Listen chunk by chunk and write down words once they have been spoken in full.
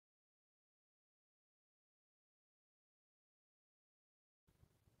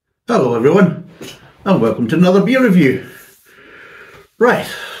Hello everyone, and welcome to another beer review. Right,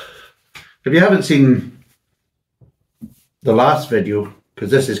 if you haven't seen the last video,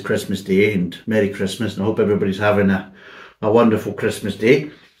 because this is Christmas Day and Merry Christmas, and I hope everybody's having a wonderful Christmas Day.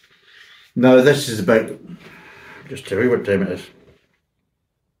 Now this is about, just tell you what time it is.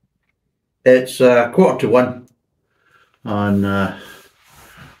 It's 1:45 on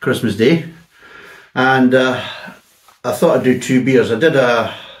Christmas Day, and I thought I'd do two beers. I did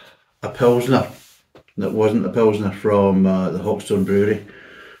a Pilsner that wasn't a Pilsner from the Hawkstone Brewery,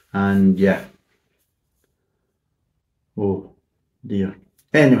 and yeah, oh dear.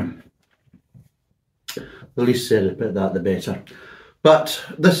 Anyway, the least said about that the better. But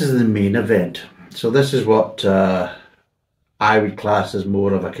this is the main event, so this is what I would class as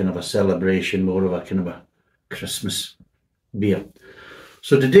more of a kind of a celebration, more of a kind of a Christmas beer.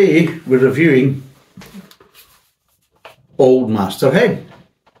 So today we're reviewing Old Master Hen.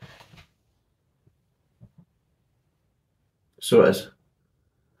 So it is,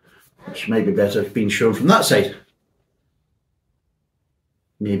 which might be better being shown from that side.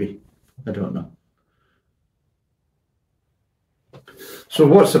 Maybe, I don't know. So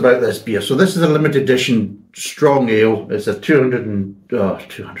what's about this beer? So this is a limited edition strong ale. It's a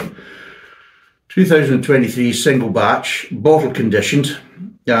 2023 single batch, bottle conditioned.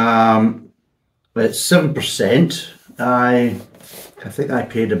 It's 7%. I think I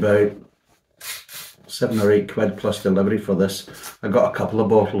paid about £7 or £8 plus delivery for this. I got a couple of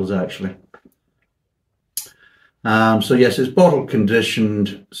bottles actually. So yes, it's bottle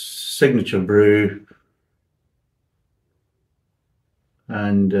conditioned, signature brew.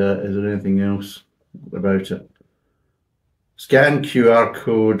 And is there anything else about it? Scan QR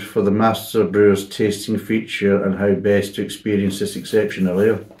code for the Master Brewer's tasting feature and how best to experience this exceptional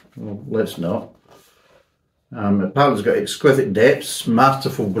ale. Well, let's not. Apparently it's got exquisite depths,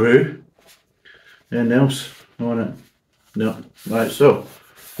 masterful brew. Anything else on it? No. Right, so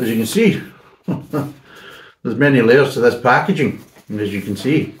as you can see, there's many layers to this packaging, and as you can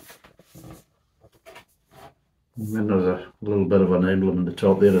see, and then there's a little bit of an emblem on the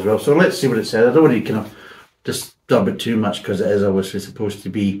top there as well. So let's see what it says. I don't want to kind of disturb it too much because it is obviously supposed to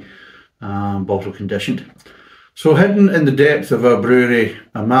be bottle conditioned. So hidden in the depth of our brewery,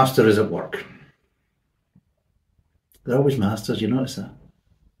 a master is at work. They're always masters, you notice that?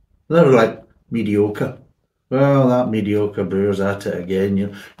 They're like mediocre. Well, that mediocre brewer's at it again.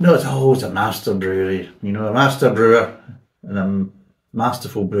 You know, it's always a master brewery. You know, a master brewer and a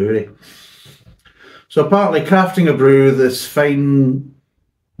masterful brewery. So apparently crafting a brew this fine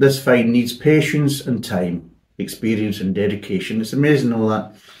needs patience and time, experience and dedication. It's amazing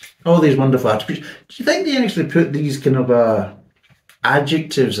all these wonderful attributes. Do you think they actually put these kind of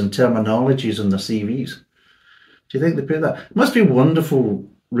adjectives and terminologies on the CVs? Do you think they put that? It must be wonderful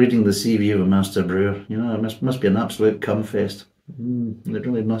reading the CV of a master brewer. You know, it must be an absolute cumfest. It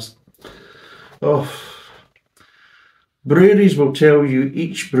really must. Oh, breweries will tell you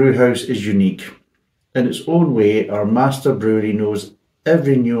each brew house is unique. In its own way, our master brewery knows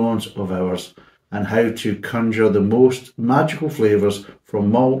every nuance of ours and how to conjure the most magical flavours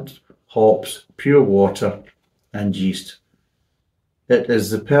from malt, hops, pure water and yeast. It is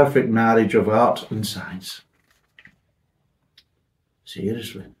the perfect marriage of art and science.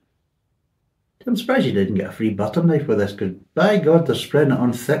 Seriously. I'm surprised you didn't get a free butter knife with this, because by God, they're spreading it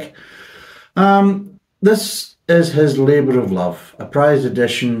on thick. This is his labour of love, a prized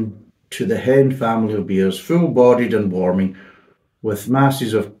addition to the Hen family of beers, full-bodied and warming, with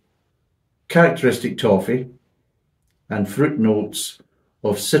masses of characteristic toffee and fruit notes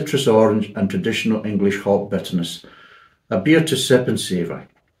of citrus orange and traditional English hop bitterness. A beer to sip and savour.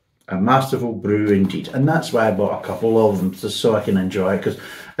 A masterful brew indeed. And that's why I bought a couple of them, just so I can enjoy it, because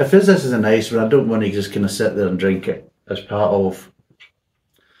if this is a nice one, I don't want to just kind of sit there and drink it as part of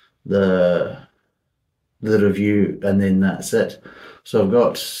the review and then that's it. So I've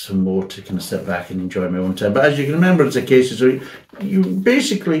got some more to kind of sit back and enjoy my own time. But as you can remember, it's a case of you've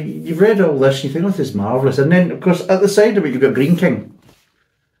read all this, you think, oh, this is marvellous. And then, of course, at the side of it, you've got Greene King.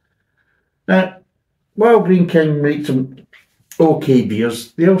 Now, while Greene King makes some okay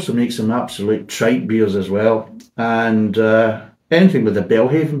beers, they also make some absolute trite beers as well. And anything with a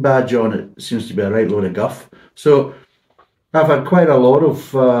Belhaven badge on it seems to be a right load of guff. So I've had quite a lot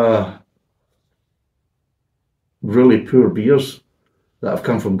of really poor beers that have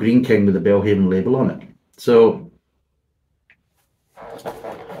come from Greene King with the Belhaven label on it. So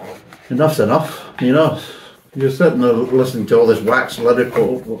enough's enough, you know. You're sitting there listening to all this wax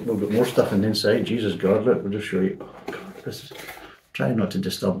lyrical. We've got more stuff on the inside. Jesus God, look, we'll just show you. Oh God, this is. Try not to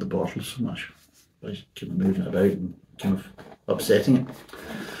disturb the bottle so much by kind of moving it about and kind of upsetting it.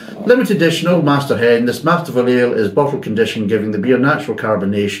 Limited edition Old Master Hen. This Master Hen Ale is bottle conditioned, giving the beer natural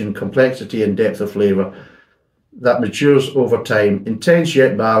carbonation, complexity and depth of flavour that matures over time. Intense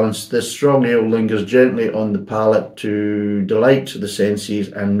yet balanced, this strong ale lingers gently on the palate to delight the senses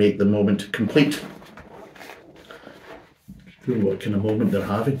and make the moment complete. I don't know what kind of moment they're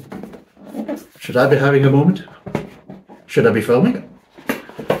having. Should I be having a moment? Should I be filming it?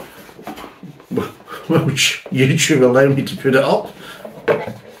 Well, YouTube allow me to put it up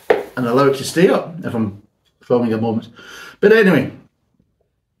and allow it to stay up if I'm filming a moment. But anyway,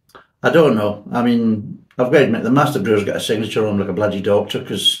 I don't know. I mean, I've got to admit, the Master Brewer's got a signature on like a bloody doctor,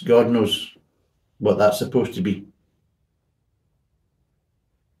 because God knows what that's supposed to be.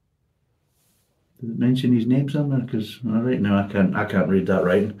 Did it mention his name somewhere? Because right now I can't read that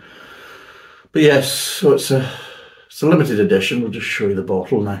writing. But yes, so it's a limited edition. We'll just show you the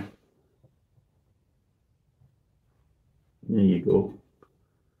bottle now. There you go.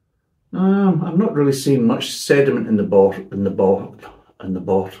 I'm not really seeing much sediment in the bottom of the bottle. I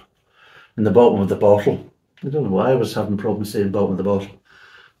don't know why I was having problems saying bottom of the bottle,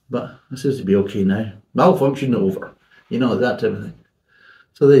 but it seems to be okay now. Malfunction over, you know, that type of thing.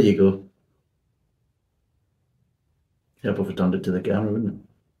 So there you go. Help if I turned it to the camera, wouldn't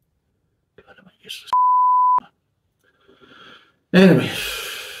it? God, am I useless. Anyway,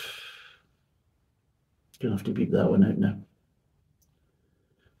 gonna have to beep that one out now.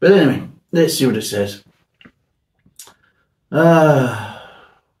 But anyway, let's see what it says.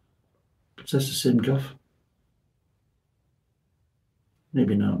 Is this the same guff?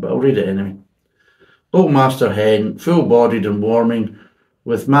 Maybe not, but I'll read it anyway. Old Master Hen, full-bodied and warming,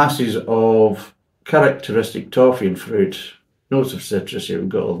 with masses of characteristic toffee and fruit, notes of citrus. Here we've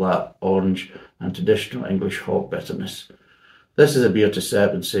got all that orange and traditional English hop bitterness. This is a beer to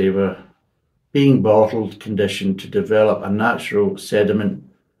sip and savour, being bottled, conditioned to develop a natural sediment.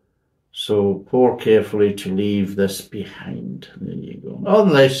 So pour carefully to leave this behind. There you go.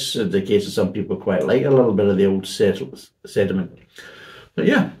 Unless, in the case of some people, quite like a little bit of the old sediment. But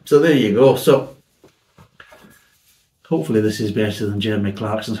yeah, so there you go. So hopefully this is better than Jeremy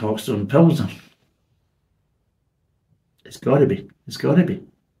Clarkson's Hawkstone Pilsner. It's got to be. It's got to be.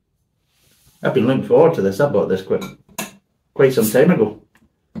 I've been looking forward to this. I bought this quite some time ago.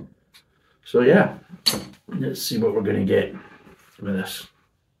 So yeah, let's see what we're going to get with this.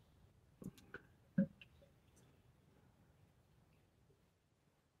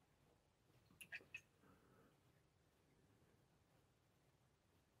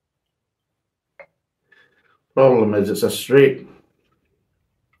 Problem is, it's a straight.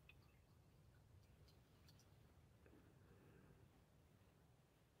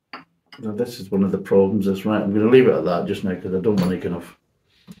 Now this is one of the problems. That's right. I'm going to leave it at that just now because I don't want to kind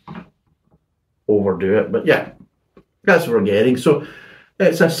of overdo it. But yeah, that's what we're getting. So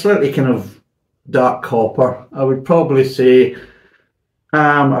it's a slightly kind of dark copper. I would probably say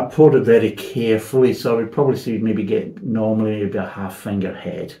I poured it very carefully, so I would probably say maybe get normally maybe a half finger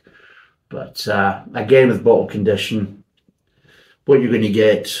head. But again, with bottle condition, what you're going to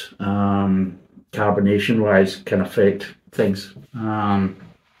get carbonation wise can affect things.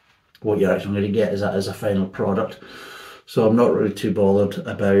 What you're actually going to get is a final product. So I'm not really too bothered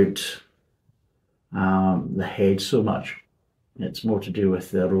about the head so much. It's more to do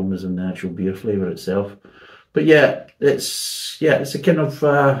with the aromas and the actual beer flavour itself. But yeah, it's a kind of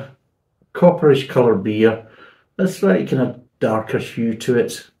copperish colour beer. It's slightly kind of darker hue to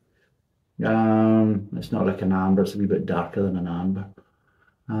it. It's not like an amber, it's a wee bit darker than an amber.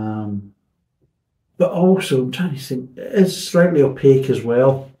 But also, I'm trying to think, it's slightly opaque as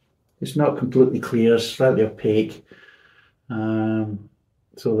well. It's not completely clear, it's slightly opaque. So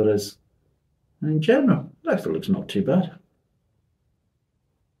there is. And in general, it actually looks not too bad.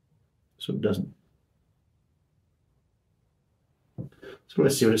 So it doesn't. So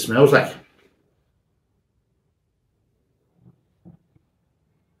let's see what it smells like.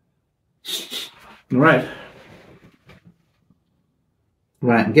 Right,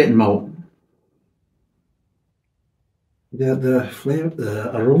 I'm getting malt. The flavour,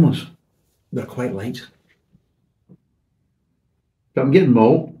 the aromas, they're quite light. But I'm getting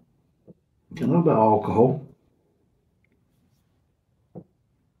malt, a little bit of alcohol.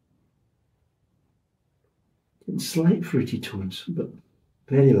 Getting slight fruity tones, but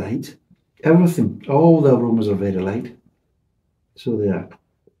very light. Everything, all the aromas are very light. So they are.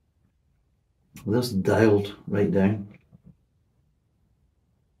 That's dialed right down.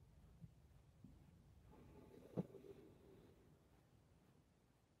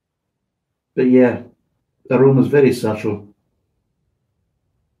 But yeah, the aroma's very subtle.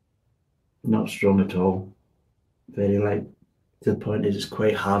 Not strong at all. Very light. to the point is it's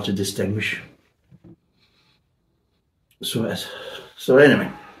quite hard to distinguish. So it is. So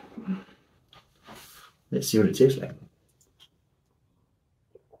anyway, let's see what it tastes like.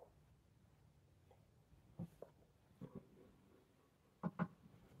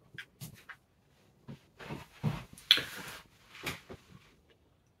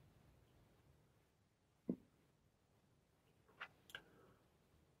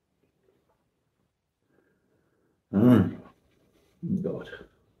 God.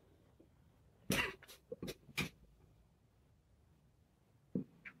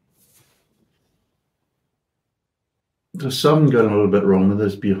 There's something going a little bit wrong with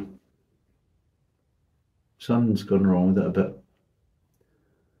this beer. Something's gone wrong with it a bit.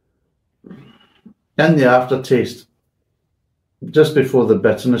 In the aftertaste, just before the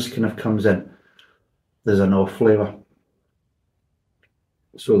bitterness kind of comes in, there's an off flavour.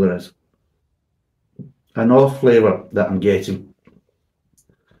 So there is. An off flavour that I'm getting.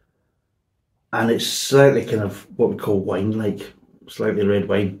 And it's slightly kind of what we call wine-like, slightly red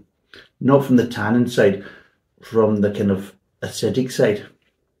wine. Not from the tannin side, from the kind of acidic side.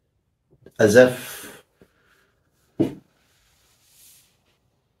 As if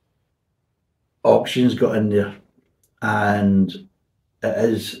options got in there, and it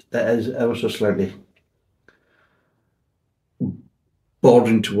is ever so slightly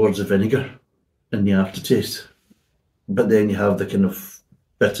bordering towards the vinegar in the aftertaste. But then you have the kind of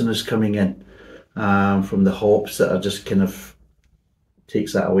bitterness coming in from the hops that are just kind of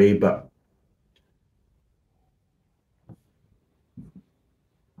takes that away. But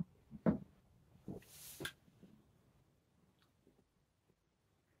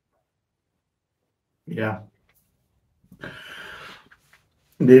yeah,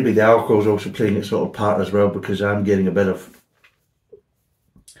 maybe the alcohol's also playing its sort of part as well, because I'm getting a bit of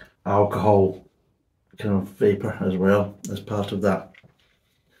alcohol kind of vapour as well as part of that,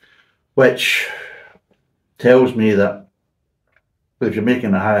 which tells me that if you're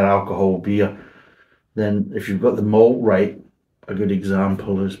making a higher alcohol beer, then if you've got the malt right, a good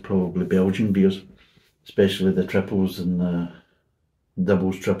example is probably Belgian beers, especially the triples and the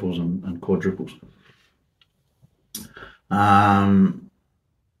doubles, triples and quadruples.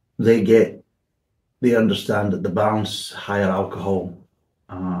 They understand that the balance higher alcohol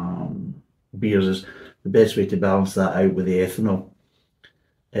beers is the best way to balance that out with the ethanol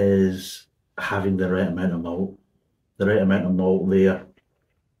is having the right amount of malt. The right amount of malt there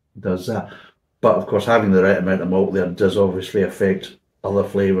does that. But of course, having the right amount of malt there does obviously affect other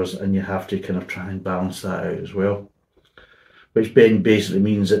flavours, and you have to kind of try and balance that out as well. Which then basically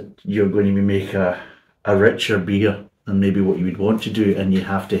means that you're going to make a richer beer than maybe what you would want to do, and you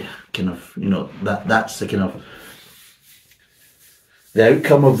have to kind of, you know, that's the kind of the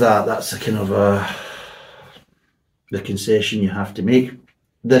outcome of that. That's the kind of the concession you have to make.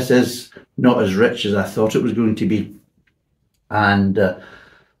 This is not as rich as I thought it was going to be, and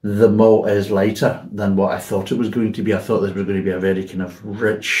the malt is lighter than what I thought it was going to be. I thought this was going to be a very kind of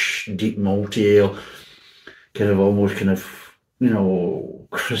rich, deep malty ale, kind of almost kind of, you know,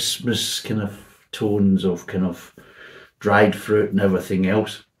 Christmas kind of tones of kind of dried fruit and everything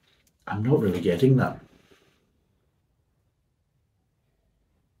else. I'm not really getting that.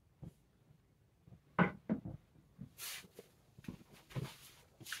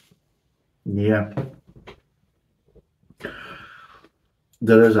 Yeah.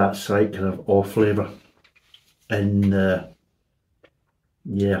 There is that slight kind of off flavour in the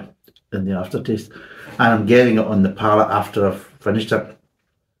aftertaste, and I'm getting it on the palate after I've finished it,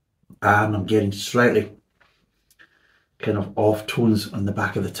 and I'm getting slightly kind of off tones on the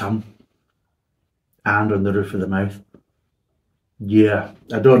back of the tongue and on the roof of the mouth. Yeah,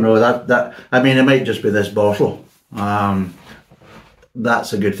 I don't know, that I mean, it might just be this bottle.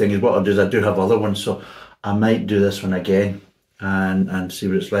 That's a good thing, is what I'll do is I do have other ones, so I might do this one again and see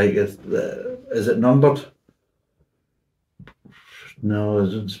what it's like. Is it numbered? No, there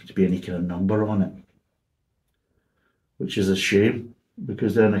doesn't seem to be any kind of number on it, which is a shame,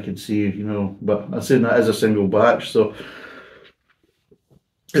 because then I can see, you know, but I'm saying that is a single batch, so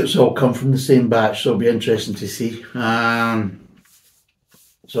it's all come from the same batch, so it'll be interesting to see.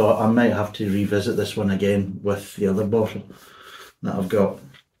 So I might have to revisit this one again with the other bottle that I've got.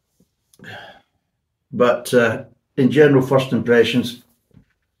 But in general, first impressions,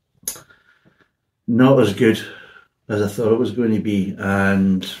 not as good as I thought it was going to be,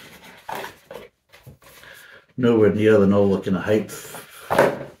 and nowhere near than all the kind of hype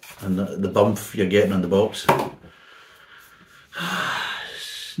and the bump you're getting on the box.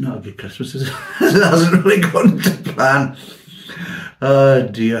 It's not a good Christmas, is it? It hasn't really gone to plan. Oh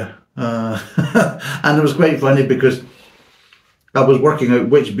dear. And it was quite funny because I was working out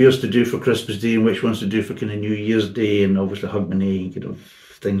which beers to do for Christmas Day and which ones to do for kind of New Year's Day, and obviously Hogmanay and kind of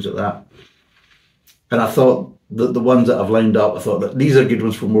things like that. And I thought that the ones that I've lined up, I thought that these are good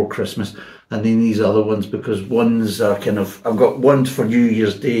ones for more Christmas, and then these other ones, because ones are kind of, I've got ones for New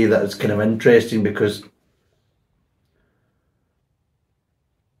Year's Day that is kind of interesting because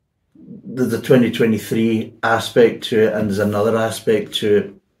there's a 2023 aspect to it and there's another aspect to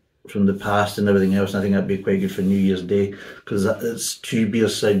it from the past and everything else, and I think that'd be quite good for New Year's Day because it's two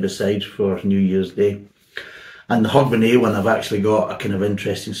beers side by side for New Year's Day. And the Hogmanay one, I've actually got a kind of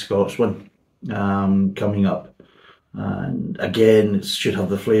interesting Scots one coming up, and again it should have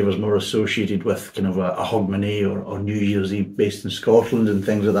the flavours more associated with kind of a Hogmanay or New Year's Eve based in Scotland and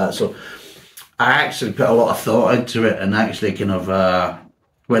things like that. So I actually put a lot of thought into it and actually kind of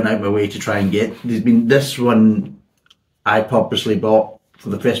went out my way to try and get. There's been this one I purposely bought for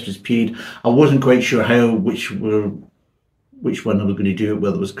the festive period. I wasn't quite sure which one I was going to do,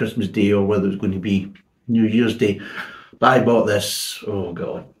 whether it was Christmas Day or whether it was going to be New Year's Day. But I bought this, oh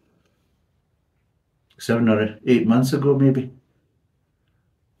God, 7 or 8 months ago maybe,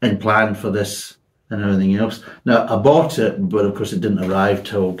 and planned for this and everything else. Now I bought it, but of course it didn't arrive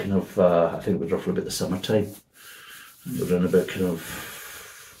till kind of, I think it was roughly about the summertime. It was around about kind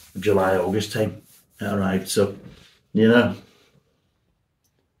of July, August time it arrived. So, you know,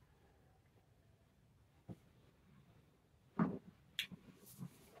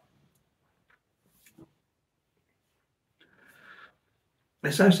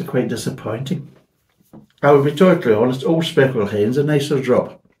 it's actually quite disappointing. I will be totally honest, Old Speckled Hen's a nicer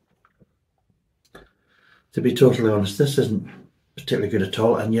drop. To be totally honest, this isn't particularly good at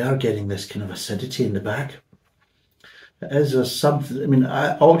all, and you are getting this kind of acidity in the back. It is a something, I mean,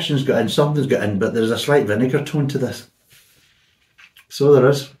 auction's got in, something's got in, but there's a slight vinegar tone to this. So there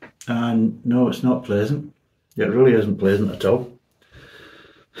is, and no, it's not pleasant. It really isn't pleasant at all.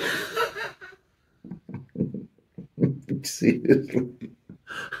 Seriously.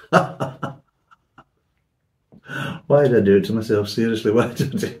 Why did I do it to myself? Seriously, why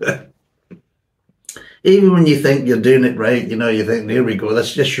did I do it? Even when you think you're doing it right, you know, you think, there we go, this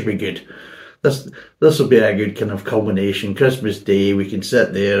should be good. This will be a good kind of culmination. Christmas Day, we can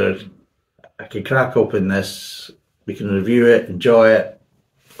sit there, I can crack open this, we can review it, enjoy it,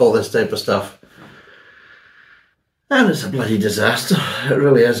 all this type of stuff. And it's a bloody disaster. It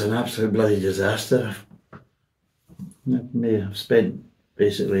really is an absolute bloody disaster. I've spent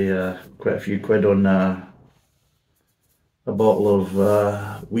basically quite a few quid on a bottle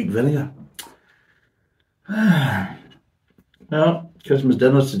of wheat vinegar. Well, Christmas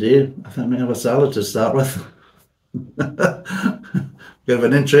dinner today, I think I might have a salad to start with. We have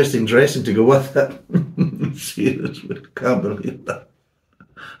an interesting dressing to go with it. Seriously, can't believe that.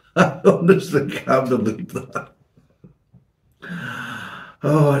 I honestly can't believe that.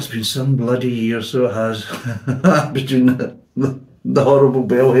 Oh, it's been some bloody year, so it has. Between the horrible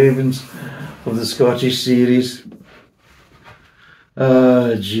Bellhavens of the Scottish series.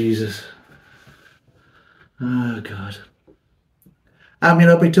 Oh, Jesus. Oh, God. I mean,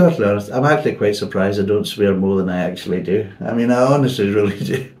 I'll be totally honest, I'm actually quite surprised I don't swear more than I actually do. I mean, I honestly really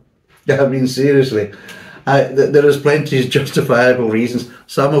do. I mean, seriously. There is plenty of justifiable reasons.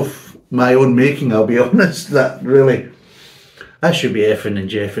 Some of my own making, I'll be honest, that really... I should be effing and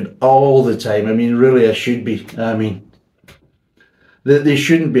jeffing all the time. I mean, really, I should be. I mean, there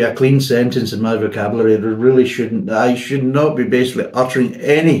shouldn't be a clean sentence in my vocabulary. There really shouldn't. I should not be basically uttering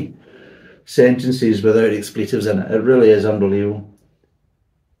any sentences without expletives in it. It really is unbelievable.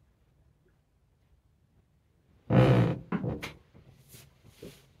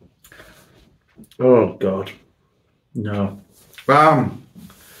 Oh, God. No.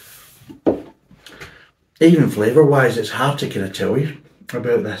 Even flavour-wise, it's hard to kind of tell you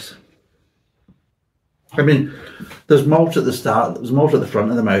about this. I mean, there's malt at the start, there's malt at the front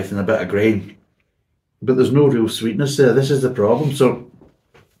of the mouth and a bit of grain, but there's no real sweetness there. This is the problem. So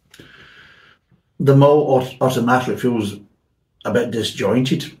the malt automatically feels a bit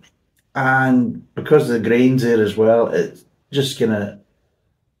disjointed, and because the grain's there as well, it's just kind of,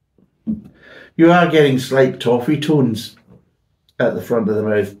 you are getting slight toffee tones at the front of the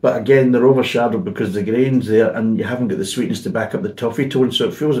mouth, but again they're overshadowed because the grain's there and you haven't got the sweetness to back up the toffee tone, so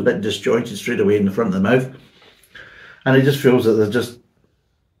it feels a bit disjointed straight away in the front of the mouth, and it just feels that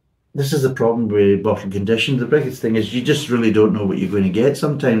this is the problem with bottle condition. The biggest thing is you just really don't know what you're going to get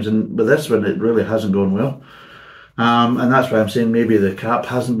sometimes, and with this one it really hasn't gone well, and that's why I'm saying maybe the cap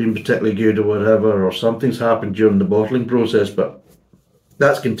hasn't been particularly good or whatever, or something's happened during the bottling process, but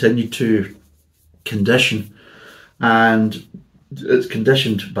that's continued to condition, and it's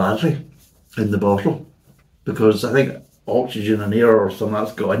conditioned badly in the bottle, because I think oxygen and air or something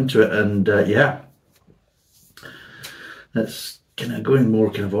that's got into it, and yeah, it's kind of going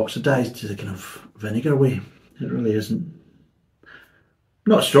more kind of oxidised to the kind of vinegar way. It really isn't.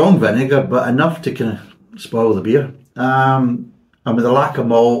 Not strong vinegar, but enough to kind of spoil the beer. And with the lack of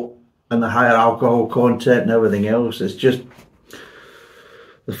malt and the higher alcohol content and everything else, it's just,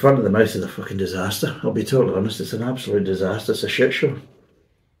 the front of the mouth is a fucking disaster. I'll be totally honest, it's an absolute disaster. It's a shit show.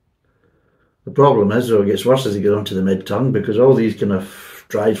 The problem is, though, it gets worse as you get onto the mid-tongue, because all these kind of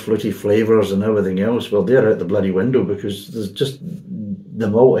dried fruity flavours and everything else, well, they're out the bloody window, because there's just, the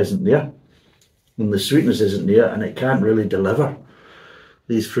malt isn't there, and the sweetness isn't there, and it can't really deliver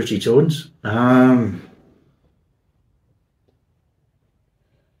these fruity tones. I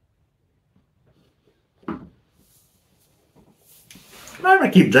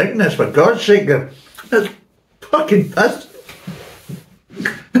keep drinking this, for God's sake. It's fucking piss.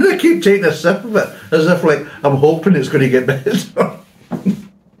 And I keep taking a sip of it as if like I'm hoping it's going to get better.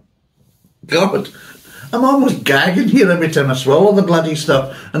 God, I'm almost gagging here every time I swallow the bloody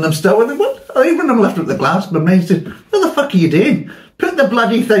stuff, and I'm still with it. What? Even I'm lifting up the glass, my mind says, "What the fuck are you doing? Put the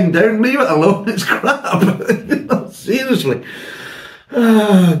bloody thing down, leave it alone, it's crap." You know, seriously.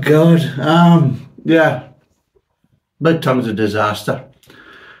 Oh, God. Yeah. Mid-tongue's a disaster.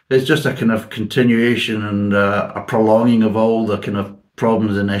 It's just a kind of continuation and a prolonging of all the kind of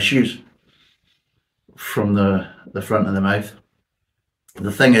problems and issues from the front of the mouth.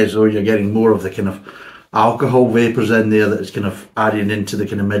 The thing is, though, you're getting more of the kind of alcohol vapours in there that's kind of adding into the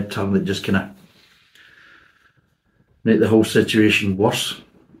kind of mid-tongue that just kind of make the whole situation worse.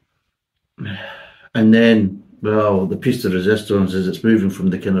 And then, well, the piece de resistance is it's moving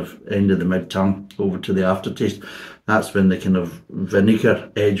from the kind of end of the mid-tongue over to the aftertaste. That's when the kind of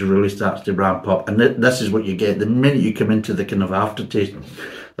vinegar edge really starts to ramp up. And this is what you get. The minute you come into the kind of aftertaste,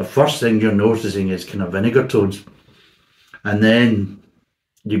 the first thing you're noticing is kind of vinegar tones. And then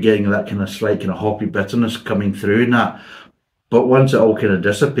you're getting that kind of slight kind of hoppy bitterness coming through in that. But once it all kind of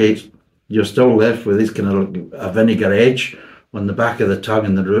dissipates, you're still left with this kind of a vinegar edge on the back of the tongue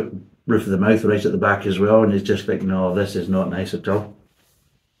and the roof of the mouth right at the back as well. And it's just like, no, this is not nice at all.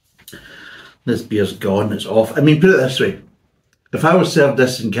 This beer's gone, it's off. I mean, put it this way. If I was served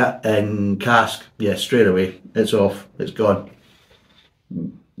this in cask, yeah, straight away, it's off, it's gone.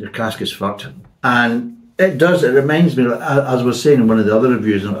 Your cask is fucked. And it does, it reminds me, as I was saying in one of the other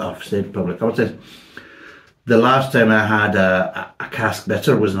reviews, and I've said probably a couple of times, the last time I had a cask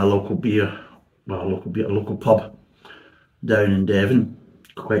bitter was in a local beer, well, a local pub down in Devon,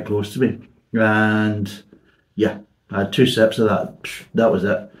 quite close to me. And yeah, I had 2 sips of that. That was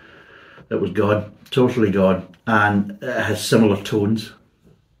it. It was gone, totally gone. And it has similar tones.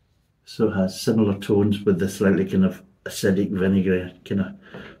 So it has similar tones with the slightly kind of acidic vinegary kind of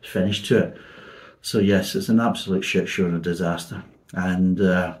finish to it. So yes, it's an absolute shit show and a disaster. And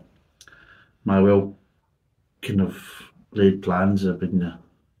my well kind of laid plans have been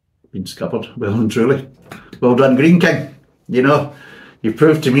scuppered, well and truly. Well done, Greene King. You know, you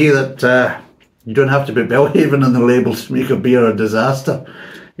proved to me that you don't have to put Bellhaven on the label to make a beer a disaster.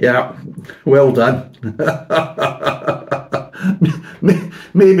 Yeah, well done.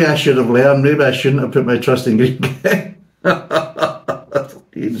 Maybe I should have learned. Maybe I shouldn't have put my trust in Greene King.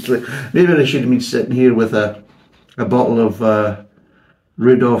 Maybe I should have been sitting here with a bottle of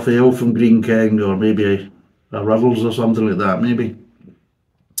Rudolph Ale from Greene King, or maybe a Ruddles or something like that. Maybe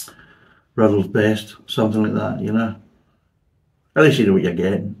Ruddles Best, something like that, you know. At least you know what you're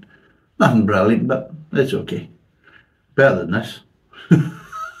getting. Nothing brilliant, but it's okay. Better than this.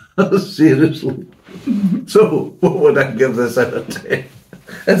 Seriously. So, what would I give this out of 10?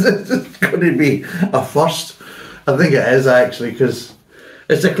 Is it going to be a first? I think it is, actually, because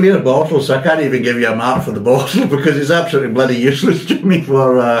it's a clear bottle, so I can't even give you a mark for the bottle because it's absolutely bloody useless to me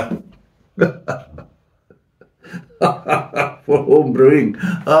for for home brewing.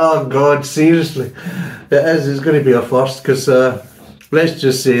 Oh God, seriously, it is. It's going to be a first because let's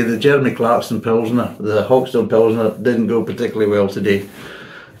just say the Jeremy Clarkson Pilsner, the Hawkstone Pilsner, didn't go particularly well today.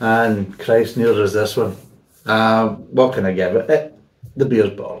 And Christ, neither is this one. What can I give it? The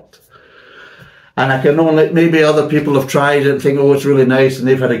beer's bottled. And I can only, maybe other people have tried it and think, oh, it's really nice and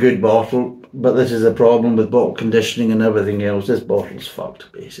they've had a good bottle. But this is the problem with bottle conditioning and everything else. This bottle's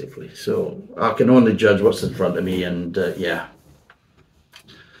fucked, basically. So I can only judge what's in front of me. And yeah,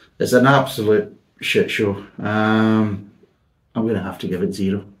 it's an absolute shit show. I'm going to have to give it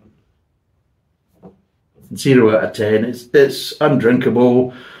 0. 0 out of 10. It's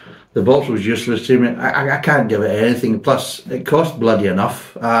undrinkable. The bottle's useless to me. I can't give it anything. Plus, it cost bloody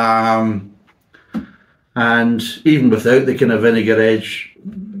enough. And even without the kind of vinegar edge,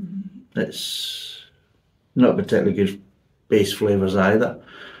 it's not a particularly good base flavours either.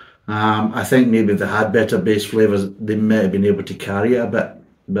 I think maybe if they had better base flavours, they might have been able to carry it a bit,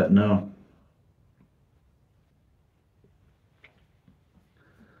 but no.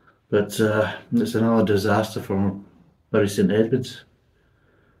 But it's another disaster for Bury St Edmunds.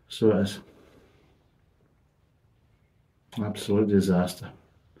 So it is. Absolute disaster.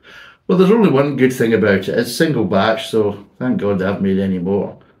 Well, there's only one good thing about it. It's single batch, so thank God they haven't made any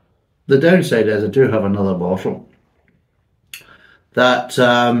more. The downside is I do have another bottle that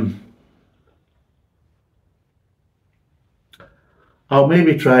I'll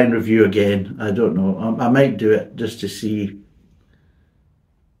maybe try and review again. I don't know. I might do it just to see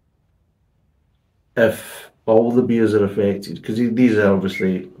if all the beers are affected, because these are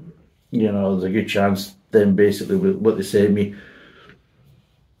obviously, you know, there's a good chance then basically with what they send me,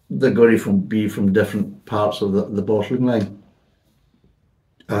 they're going to be from different parts of the bottling line.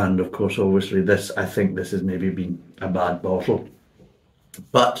 And of course, obviously this, I think this has maybe been a bad bottle,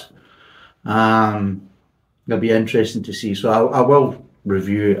 but it'll be interesting to see. So I will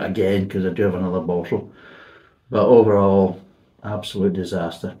review it again because I do have another bottle, but overall, absolute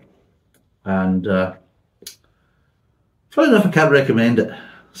disaster. And funny enough, I can't recommend it.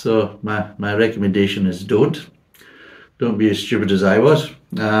 So my recommendation is don't be as stupid as I was.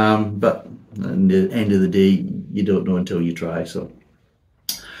 But at the end of the day, you don't know until you try. So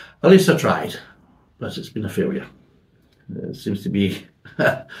at least I tried, but it's been a failure. It seems to be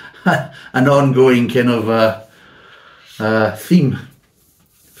an ongoing kind of theme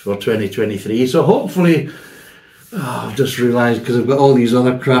for 2023. So hopefully, I've just realised, because I've got all these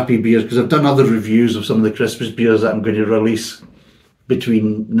other crappy beers, because I've done other reviews of some of the Christmas beers that I'm going to release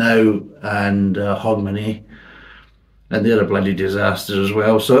between now and Hogmanay, and they're a bloody disaster as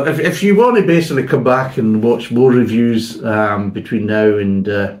well. So if you want to basically come back and watch more reviews between now and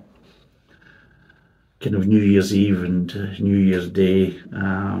kind of New Year's Eve and New Year's Day,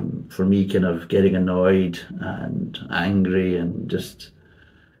 for me kind of getting annoyed and angry and just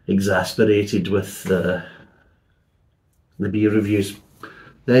exasperated with the beer reviews,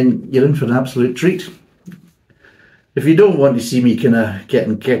 then you're in for an absolute treat. If you don't want to see me kind of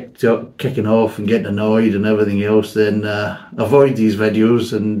kicking off and getting annoyed and everything else, then avoid these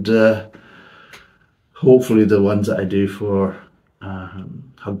videos, and hopefully the ones that I do for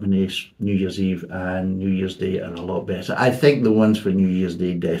Hogmanay, New Year's Eve and New Year's Day are a lot better. I think the ones for New Year's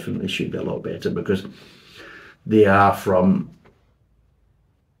Day definitely should be a lot better, because they are from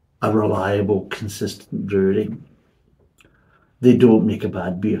a reliable, consistent brewery. They don't make a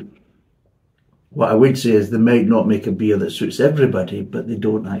bad beer. What I would say is they might not make a beer that suits everybody, but they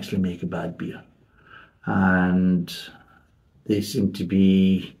don't actually make a bad beer. And they seem to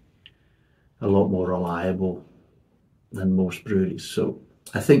be a lot more reliable than most breweries. So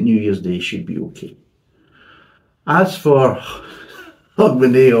I think New Year's Day should be okay. As for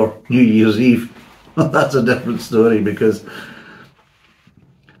Hogmanay or New Year's Eve, that's a different story, because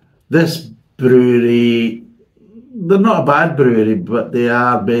this brewery, they're not a bad brewery, but they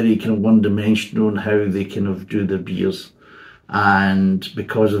are very kind of one-dimensional in how they kind of do their beers, and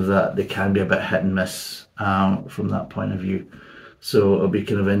because of that, they can be a bit hit and miss from that point of view. So it'll be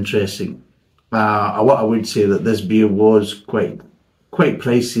kind of interesting. What I would say that this beer was quite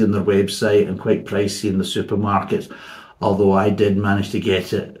pricey on their website and quite pricey in the supermarkets, although I did manage to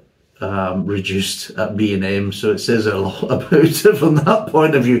get it reduced at B&M, so it says a lot about it from that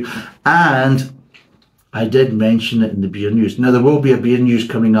point of view. And I did mention it in the beer news. Now there will be a beer news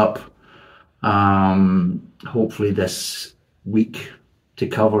coming up, hopefully this week, to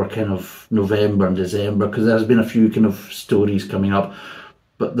cover kind of November and December, because there's been a few kind of stories coming up,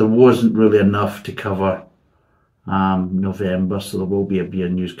 but there wasn't really enough to cover November, so there will be a beer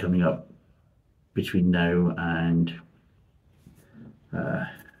news coming up between now and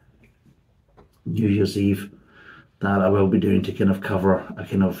New Year's Eve that I will be doing to kind of cover a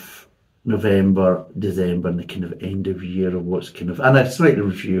kind of November, December, and the kind of end of year of what's kind of, and a slight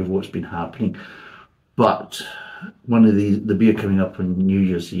review of what's been happening. But one of the beer coming up on New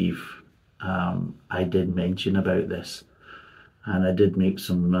Year's Eve, I did mention about this, and I did make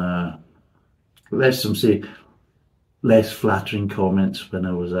some, let's say, less flattering comments when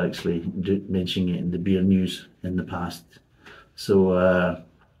I was actually mentioning it in the beer news in the past. So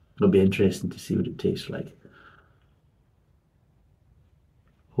it'll be interesting to see what it tastes like.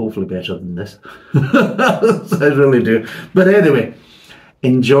 Hopefully better than this. I really do. But anyway,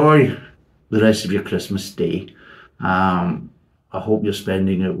 enjoy the rest of your Christmas day. I hope you're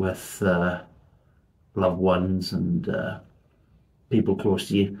spending it with loved ones and people close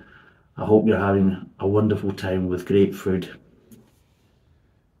to you. I hope you're having a wonderful time with great food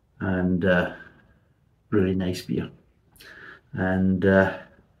and really nice beer. and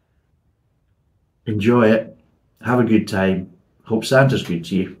enjoy it. Have a good time. Hope Santa's good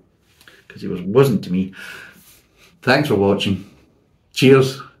to you, because he wasn't to me. Thanks for watching.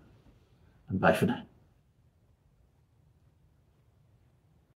 Cheers, and bye for now.